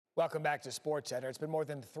Welcome back to SportsCenter. It's been more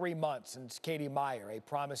than 3 months since Katie Meyer, a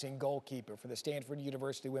promising goalkeeper for the Stanford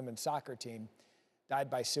University women's soccer team,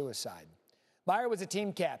 died by suicide. Meyer was a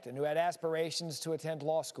team captain who had aspirations to attend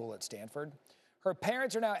law school at Stanford. Her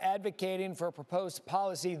parents are now advocating for a proposed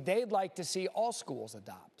policy they'd like to see all schools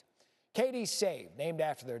adopt. Katie's Save, named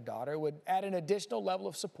after their daughter, would add an additional level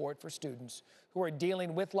of support for students who are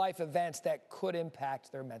dealing with life events that could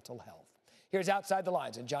impact their mental health. Here's Outside the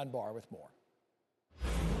Lines and John Barr with more.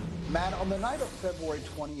 Matt, on the night of February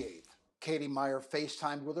 28th, Katie Meyer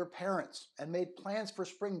FaceTimed with her parents and made plans for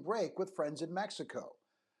spring break with friends in Mexico.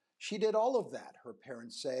 She did all of that, her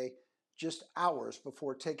parents say, just hours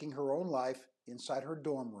before taking her own life inside her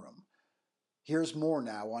dorm room. Here's more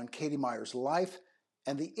now on Katie Meyer's life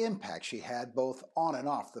and the impact she had both on and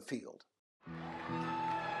off the field.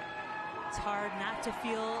 It's hard not to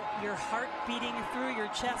feel your heart beating through your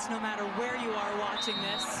chest no matter where you are watching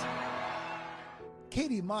this.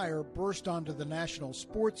 Katie Meyer burst onto the national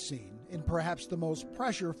sports scene in perhaps the most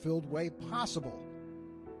pressure-filled way possible.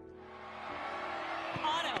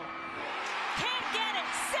 Otto can't get it.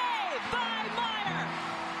 Saved by Meyer.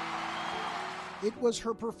 It was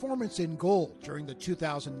her performance in goal during the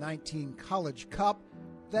 2019 College Cup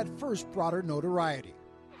that first brought her notoriety.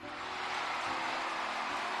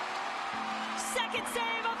 Second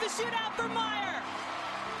save of the shootout for Meyer.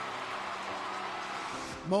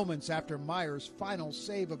 Moments after Meyer's final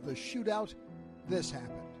save of the shootout, this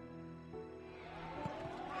happened.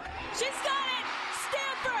 She's got it!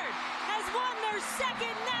 Stanford has won their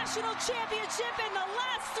second national championship in the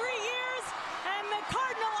last 3 years, and the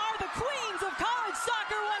Cardinal are the queens of college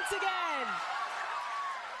soccer once again.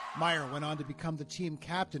 Meyer went on to become the team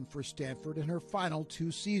captain for Stanford in her final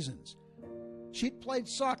 2 seasons. She'd played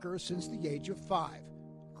soccer since the age of 5.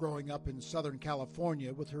 Growing up in Southern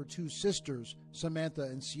California with her 2 sisters, Samantha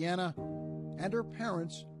and Sienna, and her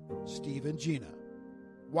parents, Steve and Gina.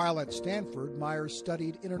 While at Stanford, Meyer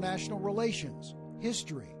studied international relations,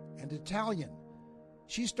 history, and Italian.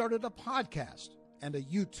 She started a podcast and a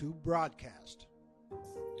YouTube broadcast.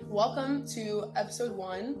 Welcome to episode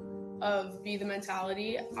 1 of Be the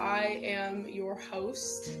Mentality. I am your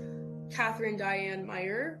host, Catherine Diane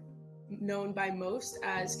Meyer, known by most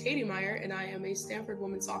as Katie Meyer, and I am a Stanford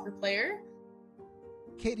women's soccer player.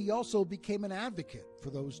 Katie also became an advocate for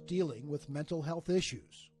those dealing with mental health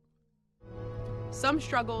issues. Some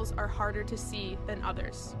struggles are harder to see than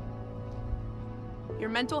others. Your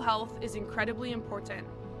mental health is incredibly important,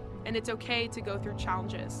 and it's okay to go through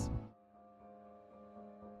challenges.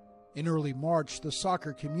 In early March, the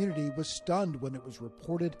soccer community was stunned when it was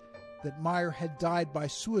reported that Meyer had died by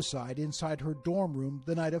suicide inside her dorm room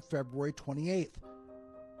the night of February 28th.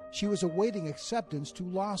 She was awaiting acceptance to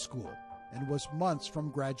law school and was months from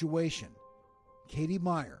graduation. Katie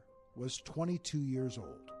Meyer was 22 years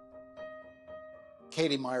old.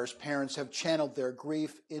 Katie Meyer's parents have channeled their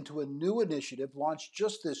grief into a new initiative launched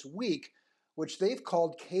just this week, which they've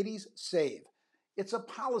called Katie's Save. It's a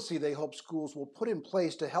policy they hope schools will put in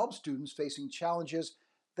place to help students facing challenges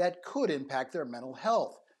that could impact their mental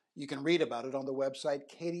health. You can read about it on the website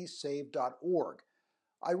katiesave.org.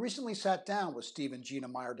 I recently sat down with Steve and Gina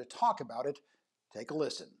Meyer to talk about it. Take a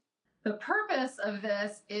listen. The purpose of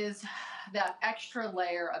this is that extra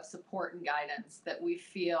layer of support and guidance that we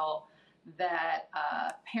feel that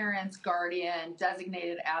parents, guardian,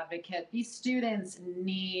 designated advocate, these students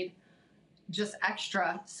need just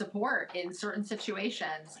extra support in certain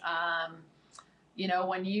situations.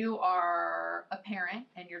 When you are a parent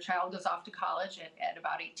and your child goes off to college at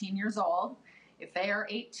about 18 years old, if they are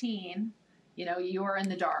 18, you are in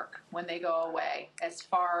the dark when they go away as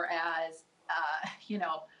far as,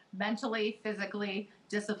 mentally, physically,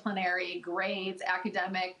 disciplinary, grades,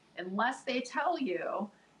 academic. Unless they tell you,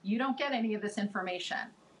 you don't get any of this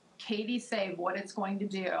information. Katie Save, what it's going to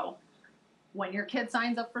do, when your kid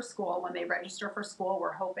signs up for school, when they register for school,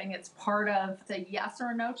 we're hoping it's part of the yes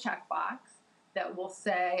or no checkbox that will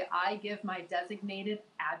say, I give my designated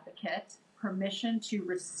advocate permission to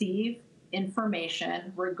receive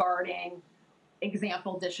information regarding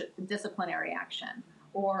example disciplinary action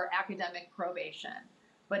or academic probation.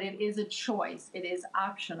 But it is a choice. It is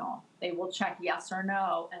optional. They will check yes or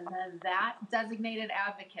no. And then that designated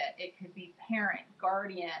advocate, it could be parent,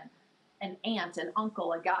 guardian, an aunt, an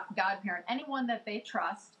uncle, a godparent, anyone that they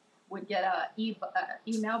trust would get an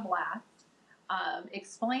email blast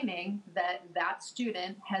explaining that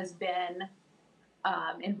student has been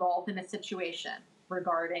involved in a situation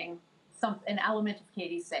regarding an element of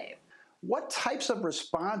Katie Save. What types of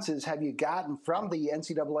responses have you gotten from the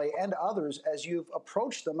NCAA and others as you've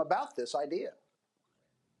approached them about this idea?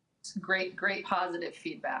 Great positive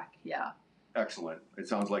feedback, yeah. excellent. It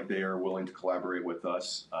sounds like they are willing to collaborate with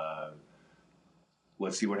us.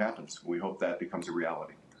 Let's see what happens. We hope that becomes a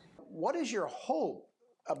reality. What is your hope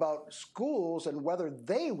about schools and whether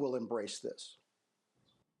they will embrace this?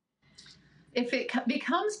 If it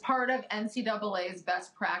becomes part of NCAA's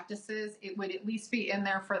best practices, it would at least be in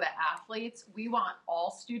there for the athletes. We want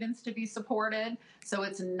all students to be supported. So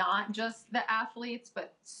it's not just the athletes,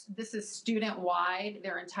 but this is student-wide,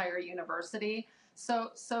 their entire university.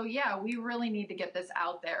 So yeah, we really need to get this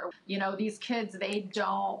out there. You know, these kids,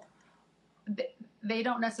 they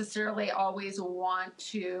don't necessarily always want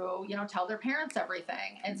to, tell their parents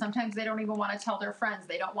everything. And sometimes they don't even want to tell their friends.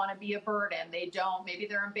 They don't want to be a burden. Maybe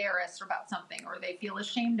they're embarrassed about something, or they feel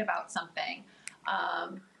ashamed about something.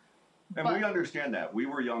 And we understand that. We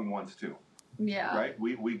were young once too. Yeah. Right?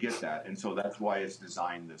 We get that. And so that's why it's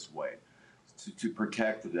designed this way, to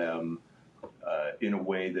protect them in a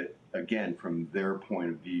way that, again, from their point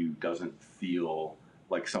of view, doesn't feel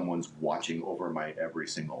like someone's watching over my every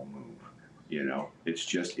single move. It's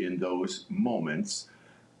just in those moments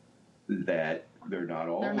that they're not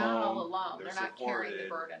all alone. They're not all alone. They're not supported, carrying the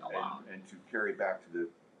burden alone. And to carry back to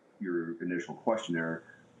your initial question there,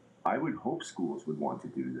 I would hope schools would want to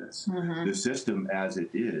do this. Mm-hmm. The system as it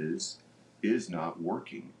is not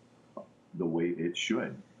working the way it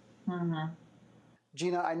should. Mm-hmm.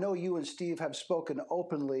 Gina, I know you and Steve have spoken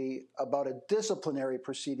openly about a disciplinary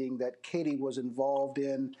proceeding that Katie was involved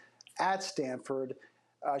in at Stanford.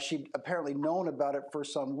 She'd apparently known about it for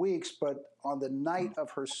some weeks, but on the night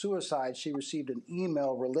of her suicide, she received an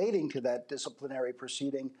email relating to that disciplinary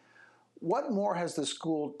proceeding. What more has the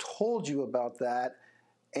school told you about that,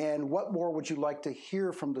 and what more would you like to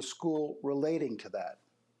hear from the school relating to that?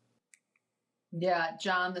 Yeah,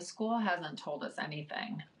 John, the school hasn't told us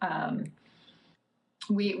anything.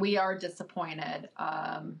 We are disappointed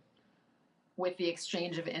with the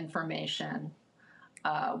exchange of information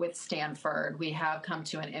with Stanford. We have come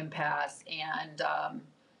to an impasse, and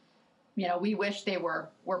we wish they were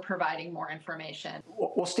providing more information.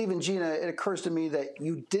 Well, Steve and Gina, it occurs to me that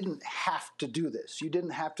you didn't have to do this. You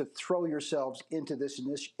didn't have to throw yourselves into this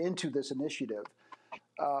initiative.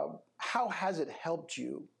 How has it helped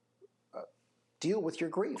you deal with your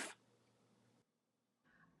grief?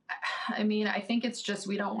 I mean, I think it's just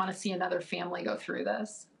we don't want to see another family go through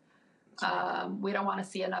this. We don't want to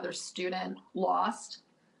see another student lost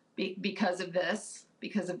because of this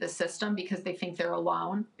system, because they think they're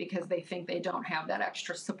alone, because they think they don't have that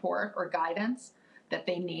extra support or guidance that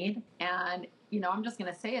they need. And, I'm just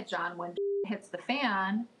going to say it, John, when hits the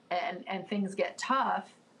fan and things get tough,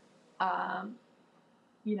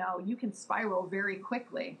 you can spiral very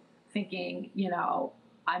quickly thinking,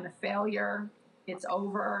 I'm a failure, it's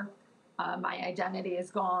over, my identity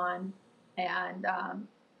is gone, and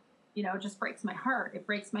it just breaks my heart. It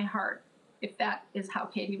breaks my heart if that is how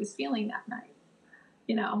Katie was feeling that night.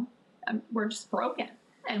 We're just broken,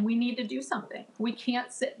 and we need to do something. We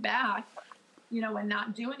can't sit back, and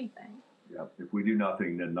not do anything. Yeah, if we do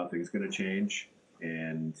nothing, then nothing's going to change,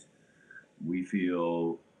 and we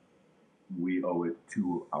feel we owe it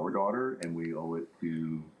to our daughter, and we owe it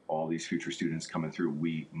to all these future students coming through.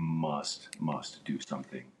 We must do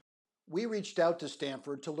something. We reached out to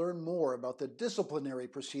Stanford to learn more about the disciplinary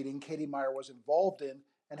proceeding Katie Meyer was involved in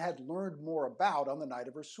and had learned more about on the night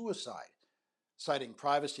of her suicide. Citing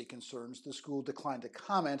privacy concerns, the school declined to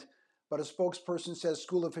comment, but a spokesperson says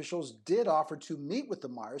school officials did offer to meet with the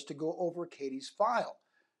Meyers to go over Katie's file.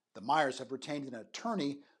 The Meyers have retained an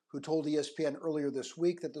attorney who told ESPN earlier this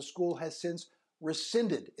week that the school has since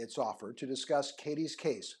rescinded its offer to discuss Katie's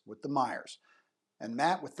case with the Meyers. And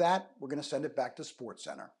Matt, with that, we're going to send it back to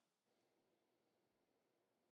SportsCenter.